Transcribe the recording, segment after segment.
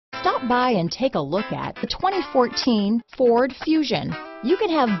Stop by and take a look at the 2014 Ford Fusion. You can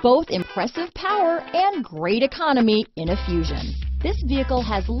have both impressive power and great economy in a Fusion. This vehicle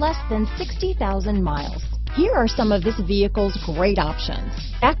has less than 60,000 miles. Here are some of this vehicle's great options: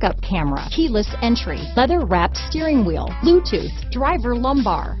 backup camera, keyless entry, leather-wrapped steering wheel, Bluetooth, driver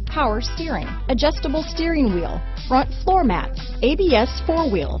lumbar, power steering, adjustable steering wheel, front floor mats, ABS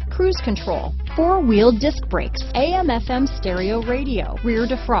 4-wheel, cruise control, 4-wheel disc brakes, AM/FM stereo radio, rear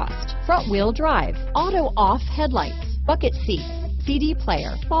defrost, front-wheel drive, auto-off headlights, bucket seats, CD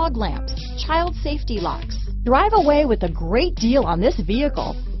player, fog lamps, child safety locks. Drive away with a great deal on this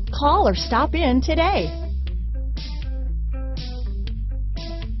vehicle. Call or stop in today.